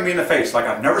staring me in the face like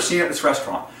I've never seen it at this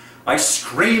restaurant. I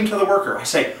scream to the worker. I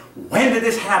say, when did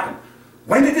this happen?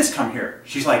 When did this come here?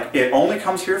 She's like, it only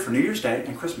comes here for New Year's Day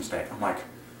and Christmas Day. I'm like,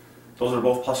 those are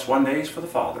both +1 days for the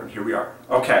Father, and here we are.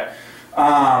 Okay.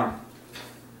 And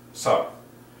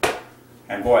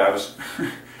boy, I was,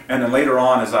 and then later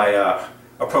on as I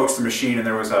approached the machine and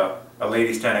there was a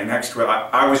lady standing next to it,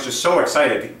 I was just so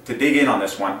excited to dig in on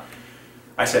this one.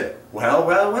 I said, well,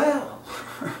 well, well.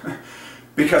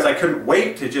 Because I couldn't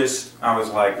wait to just, I was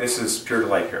like, this is pure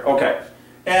delight here. Okay.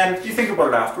 And you think about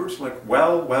it afterwards, like,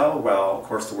 well, well, well. Of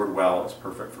course, the word well is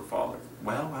perfect for Father.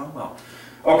 Well, well, well.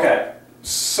 Okay,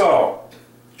 so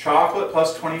chocolate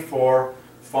plus 24,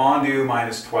 fondue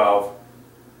minus 12.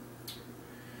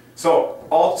 So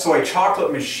also a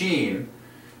chocolate machine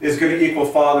is going to equal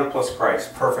Father plus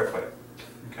Christ perfectly.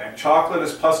 Okay, chocolate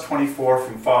is plus 24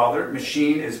 from Father.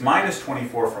 Machine is minus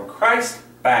 24 from Christ.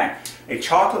 Bang. A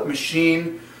chocolate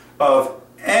machine of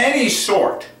any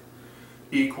sort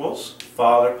equals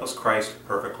Father plus Christ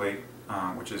perfectly,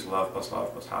 which is love plus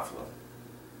half love.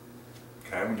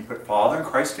 Okay, when you put Father and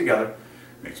Christ together,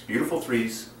 it makes beautiful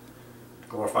threes to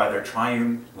glorify their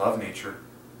triune love nature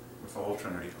with the whole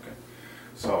Trinity. Okay,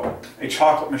 so a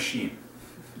chocolate machine.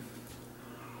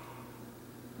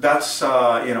 That's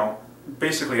you know,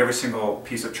 basically every single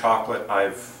piece of chocolate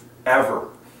I've ever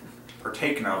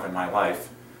partaken of in my life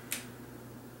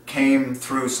came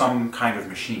through some kind of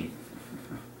machine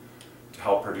to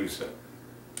help produce it.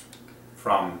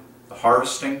 From the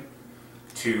harvesting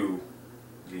to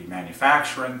the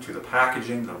manufacturing to the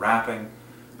packaging, the wrapping,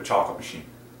 the chocolate machine,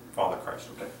 Father Christ,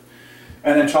 okay?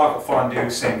 And then chocolate fondue,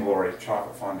 same glory,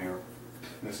 chocolate fondue.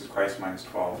 This is Christ minus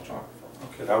 12, chocolate fondue.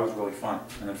 Okay, that was really fun.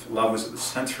 And then love was at the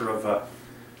center of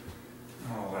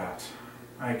all that.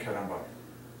 Ay caramba.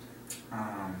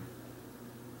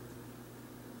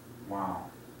 Wow.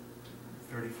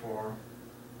 34.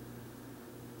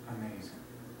 Amazing.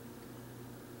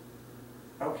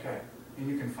 Okay, And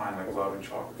you can find like love and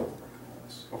chocolate for all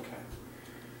this. Okay.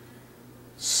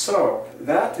 So,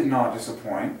 that did not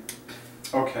disappoint.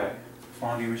 Okay.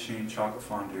 Fondue machine, chocolate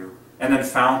fondue. And then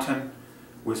fountain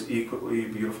was equally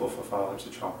beautiful for Father. It's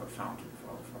a chocolate fountain,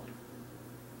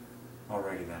 Father.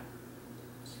 Alrighty then.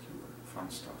 Fun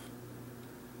stuff.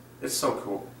 It's so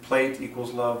cool. Plate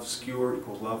equals love, skewer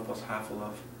equals love plus half a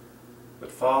love.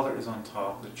 But Father is on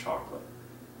top of the chocolate.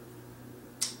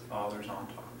 Father's on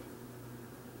top.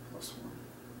 Plus one.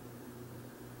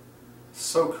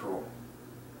 So cool.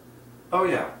 Oh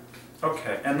yeah.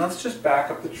 Okay, and let's just back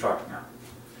up the truck now.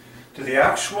 To the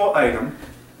actual item.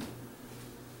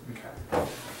 Okay.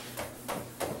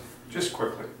 Just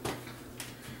quickly.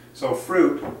 So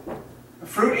fruit.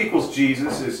 Fruit equals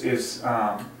Jesus is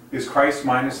Christ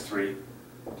minus 3.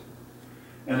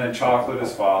 And then chocolate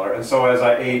is Father. And so as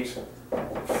I ate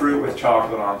fruit with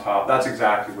chocolate on top, that's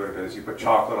exactly what it is. You put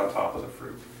chocolate on top of the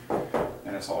fruit.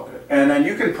 And it's all good. And then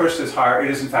you can push this higher.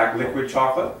 It is in fact liquid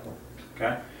chocolate.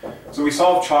 Okay? So we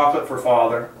solve chocolate for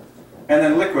Father. And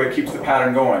then liquid keeps the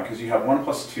pattern going because you have 1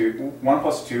 plus 2, 1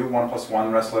 plus 2, 1 plus 1,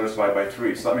 the rest of the letters divided by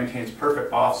 3. So that maintains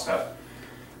perfect offset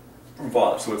from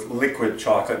Father. So it's liquid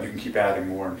chocolate. You can keep adding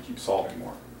more and keep solving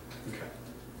more. Okay.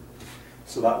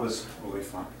 So that was really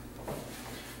fun.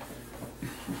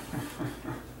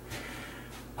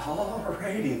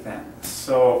 Alrighty then.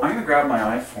 So I'm going to grab my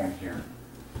iPhone here.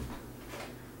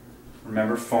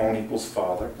 Remember, phone equals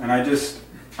Father. And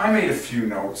I made a few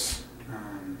notes.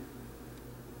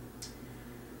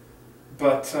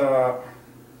 But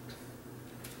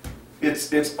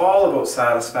it's all about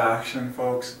satisfaction,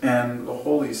 folks, and the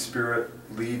Holy Spirit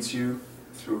leads you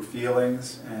through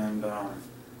feelings and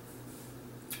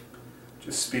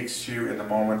just speaks to you in the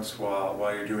moments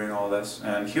while you're doing all this.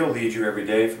 And He'll lead you every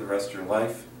day for the rest of your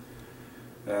life.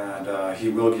 And He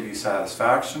will give you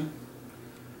satisfaction.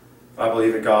 I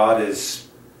believe that God is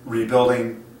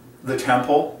rebuilding the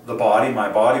temple, the body,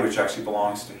 my body, which actually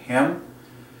belongs to Him.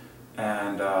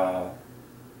 And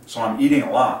so I'm eating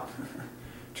a lot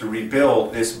to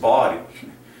rebuild this body,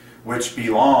 which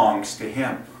belongs to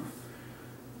Him.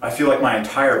 I feel like my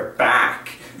entire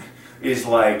back is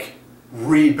like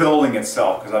rebuilding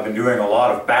itself because I've been doing a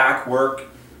lot of back work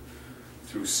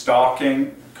through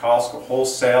stocking, Costco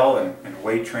wholesale, and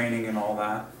weight training and all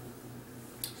that.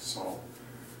 So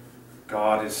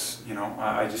God is, you know,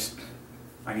 I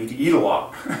need to eat a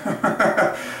lot.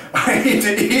 I need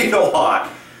to eat a lot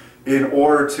in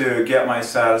order to get my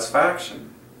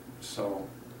satisfaction. So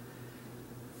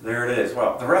there it is.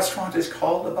 Well, the restaurant is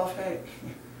called a buffet.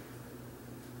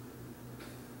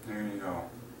 There you go.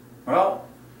 Well,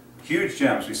 huge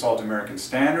gems. We solved American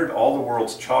Standard, all the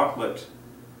world's chocolate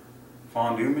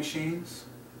fondue machines,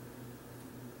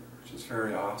 which is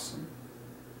very awesome.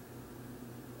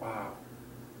 Wow.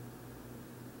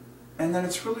 And then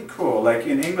it's really cool. Like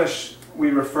in English, we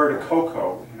refer to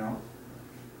cocoa, you know.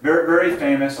 Very, very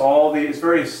famous. It's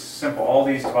very simple. All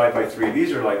these divide by 3.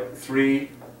 These are like 3,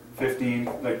 15,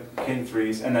 like king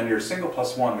 3s, and then your single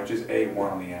plus 1, which is A1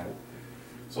 on the end.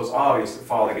 So it's obvious that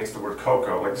Father gets the word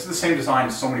cocoa. Like this is the same design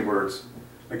as so many words,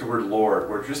 like the word Lord,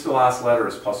 where just the last letter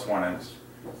is plus 1 ends.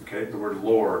 Okay, the word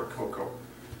Lord, cocoa.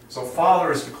 So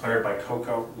Father is declared by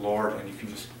cocoa, Lord, and you can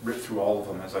just rip through all of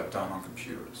them as I've done on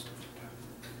computer and stuff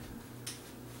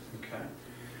like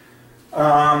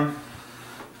that. Okay.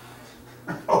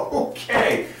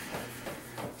 Okay,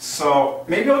 so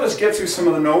maybe I'll just get through some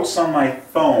of the notes on my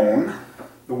phone.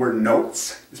 The word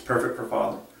notes is perfect for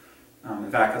Father. In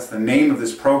fact, that's the name of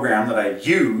this program that I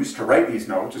use to write these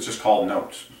notes. It's just called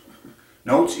Notes.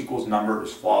 Notes equals number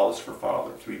is flawless for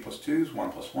Father. 3 plus 2 is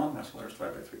 1 plus 1. That's the letters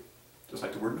divided by 3. Just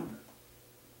like the word number.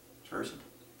 It's very simple.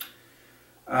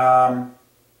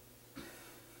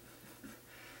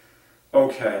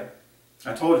 Okay,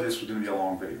 I told you this was going to be a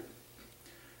long video.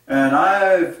 And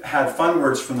I've had fun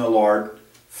words from the Lord.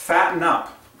 Fatten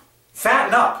up.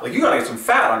 Fatten up. Like you got to get some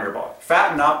fat on your body.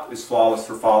 Fatten up is flawless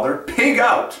for Father. Pig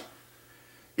out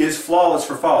is flawless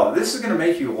for Father. This is going to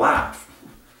make you laugh.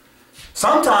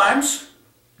 Sometimes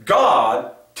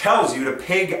God tells you to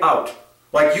pig out.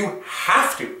 Like you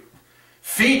have to.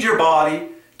 Feed your body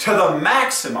to the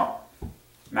maximum.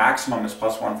 Maximum is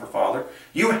plus 1 for Father.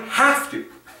 You have to.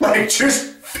 Like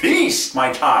just feast,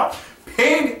 my child.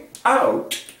 Pig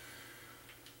out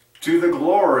to the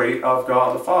glory of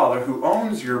God the Father, who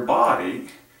owns your body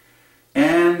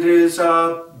and is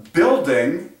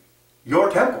building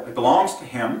your temple. It belongs to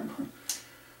Him,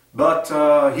 but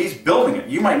He's building it.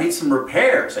 You might need some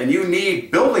repairs, and you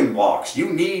need building blocks. You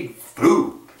need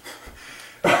food.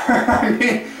 I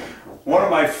mean, one of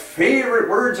my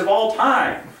favorite words of all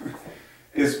time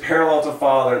is parallel to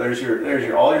Father. There's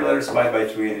your all your letters divided by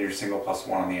 3 and your single plus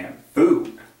 1 on the end.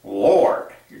 Food.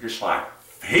 Lord. You're just like,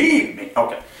 feed me.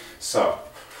 Okay. So.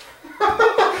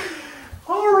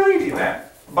 Alrighty then.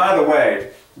 By the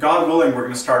way, God willing, we're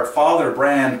going to start Father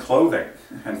Brand Clothing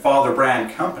and Father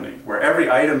Brand Company, where every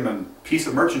item and piece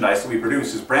of merchandise that we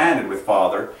produce is branded with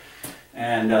Father.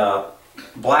 And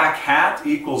black hat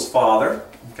equals Father.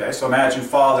 Okay, so imagine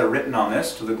Father written on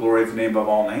this, to the glory of the name above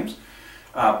all names.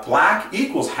 Black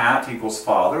equals hat equals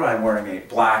Father. I'm wearing a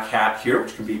black hat here,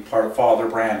 which can be part of Father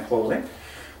Brand Clothing.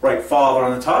 Write Father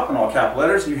on the top in all capital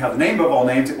letters, and you have the name above all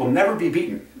names. It will never be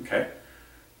beaten. Okay,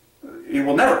 it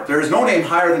will never. There is no name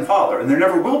higher than Father, and there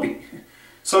never will be.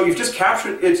 So you've just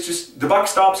captured. It's just the buck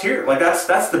stops here. Like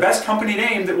that's the best company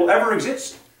name that will ever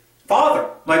exist. Father.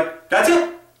 Like that's it.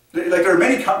 Like there are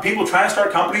many people trying to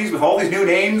start companies with all these new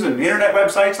names and internet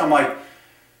websites. I'm like,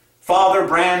 Father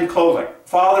Brand Clothing,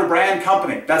 Father Brand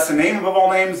Company. That's the name above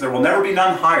all names. There will never be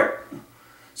none higher.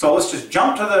 So let's just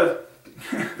jump to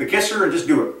the kisser and just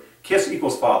do it. Kiss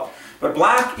equals Father. But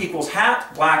black equals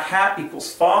hat. Black hat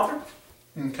equals Father.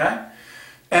 Okay.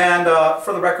 And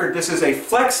for the record, this is a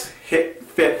flex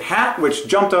fit hat, which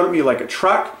jumped out at me like a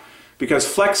truck because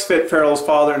flex fit parallels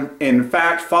Father. In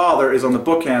fact, Father is on the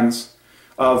bookends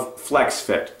of flex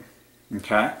fit.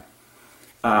 Okay.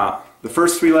 The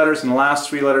first 3 letters and the last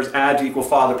 3 letters add to equal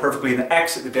Father perfectly, and the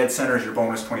X at the dead center is your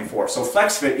bonus 24. So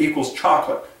flex fit equals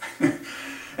chocolate,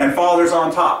 and Father's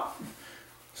on top.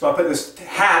 So I put this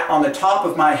hat on the top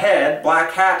of my head.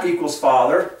 Black hat equals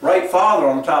Father. Write Father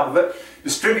on the top of it.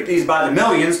 Distribute these by the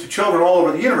millions to children all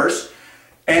over the universe,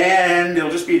 and it'll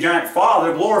just be a giant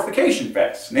Father glorification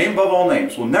fest. Name above all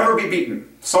names. Will never be beaten.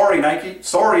 Sorry Nike.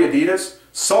 Sorry Adidas.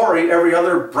 Sorry, every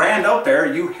other brand out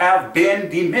there, you have been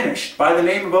diminished by the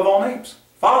name above all names.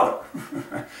 Father.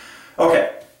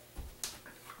 Okay.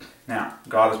 Now,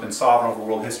 God has been sovereign over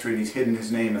world history, and He's hidden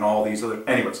His name in all these other...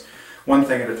 Anyways, one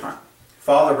thing at a time.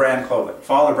 Father Brand Clothing.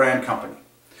 Father Brand Company.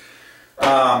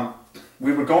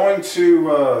 We were going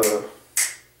to...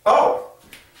 Oh!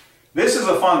 This is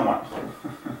a fun one.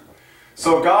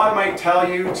 So God might tell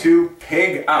you to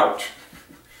pig out.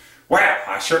 Well,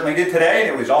 I certainly did today,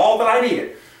 and it was all that I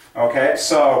needed. Okay,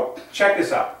 so check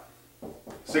this out.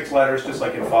 6 letters, just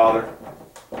like in Father.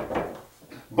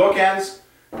 Bookends,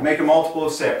 make a multiple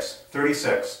of 6,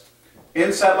 36.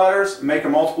 Inset letters, make a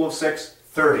multiple of 6,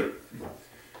 30.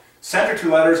 Center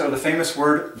 2 letters are the famous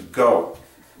word go.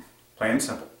 Plain and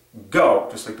simple. Go,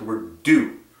 just like the word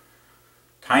do.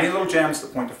 Tiny little gems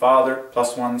that point to Father,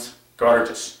 plus ones,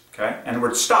 gorgeous. Okay, and the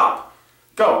word stop.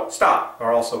 Go, stop,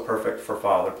 are also perfect for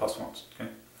Father plus ones. Okay?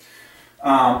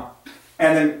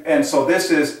 And so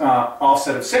this is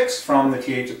offset of 6 from the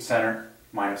TH at the center,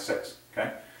 minus 6.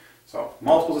 Okay? So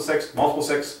multiples of 6, multiple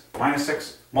 6, minus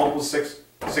 6, multiples of 6,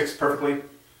 6 perfectly.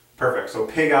 Perfect. So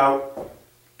pig out,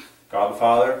 God the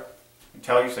Father, and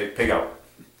tell you, say pig out.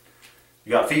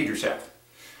 You got to feed yourself.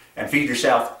 And feed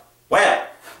yourself well.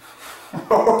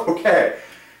 Okay.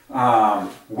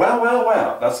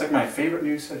 Well. That's like my favorite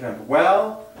new sentence.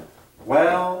 Well.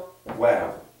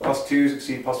 Plus 2s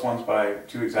exceed plus 1s by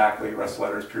 2 exactly. Rest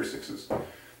letters, pure 6s.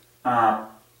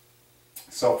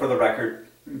 So for the record,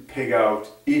 pig out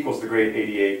equals the grade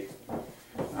 88.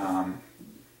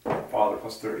 Father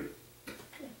plus 30.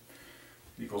 Okay.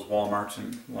 Equals Walmart's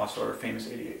and lost order famous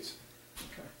 88s.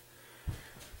 Okay.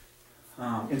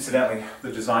 Incidentally,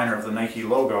 the designer of the Nike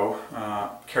logo,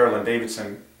 Carolyn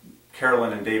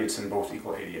and Davidson both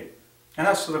equal 88. And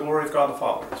that's to the glory of God the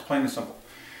Father. It's plain and simple.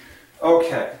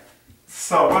 Okay,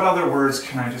 so what other words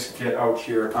can I just get out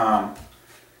here?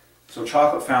 So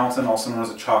chocolate fountain, also known as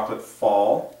a chocolate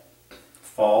fall.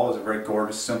 Fall is a very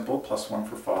gorgeous symbol, plus 1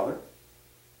 for Father.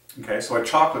 Okay, so a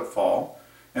chocolate fall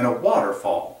and a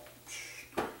waterfall,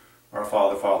 or a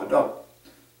father double.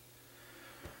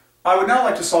 I would now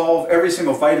like to solve every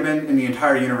single vitamin in the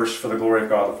entire universe for the glory of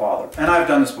God the Father. And I've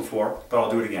done this before, but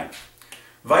I'll do it again.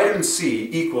 Vitamin C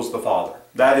equals the Father.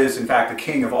 That is, in fact, the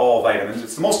king of all vitamins.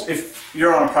 It's the most, if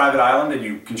you're on a private island and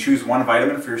you can choose one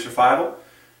vitamin for your survival,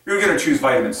 you're going to choose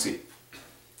vitamin C.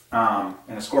 And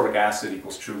ascorbic acid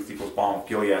equals truth equals balm of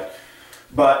Gilead.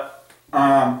 But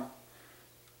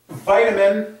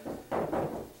vitamin,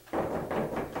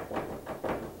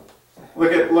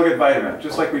 look at vitamin,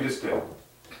 just like we just did.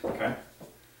 Okay.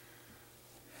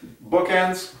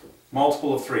 Bookends,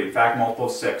 multiple of 3. In fact, multiple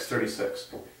of 6,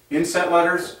 36. Inset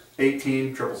letters,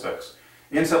 18, 666.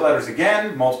 Inset letters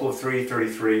again, multiple of 3,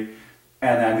 33.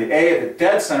 And then the A at the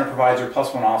dead center provides your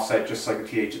plus 1 offset, just like the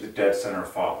TH at the dead center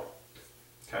of Father.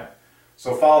 Okay.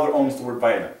 So Father owns the word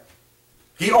vitamin.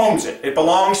 He owns it. It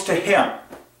belongs to Him.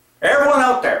 Everyone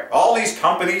out there, all these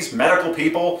companies, medical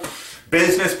people,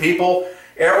 business people,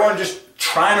 everyone just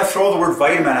trying to throw the word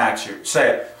vitamin at you.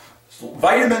 Say,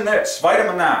 vitamin this,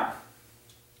 vitamin that.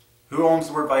 Who owns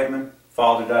the word vitamin?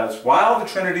 Father does. While the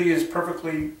Trinity is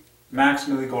perfectly,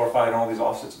 maximally glorified in all these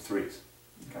offsets of threes.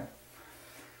 Okay.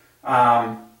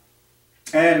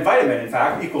 And vitamin, in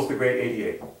fact, equals the great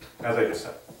 88, as I just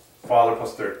said. Father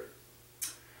plus third.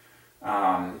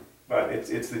 But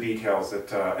it's the details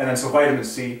that... and then so vitamin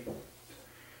C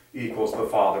equals the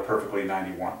Father perfectly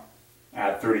 91.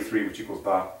 Add 33, which equals the...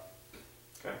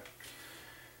 Okay.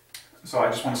 So I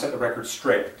just want to set the record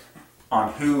straight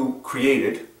on who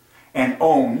created and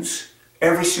owns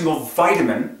every single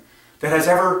vitamin that has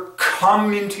ever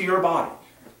come into your body,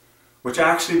 which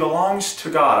actually belongs to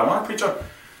God. I want to preach on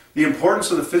the importance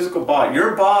of the physical body.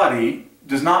 Your body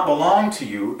does not belong to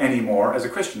you anymore as a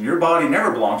Christian. Your body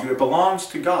never belonged to you. It belongs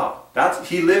to God.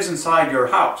 He lives inside your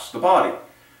house, the body.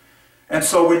 And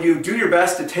so when you do your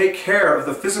best to take care of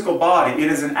the physical body,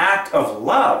 it is an act of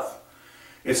love.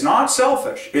 It's not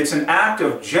selfish. It's an act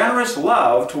of generous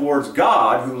love towards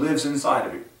God who lives inside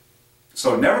of you.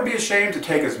 So never be ashamed to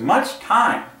take as much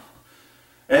time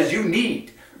as you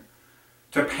need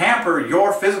to pamper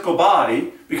your physical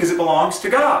body because it belongs to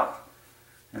God.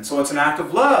 And so it's an act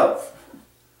of love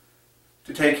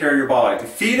to take care of your body, to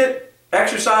feed it,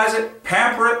 exercise it,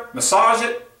 pamper it, massage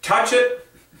it, touch it.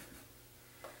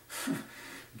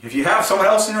 If you have someone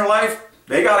else in your life,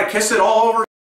 they got to kiss it all over.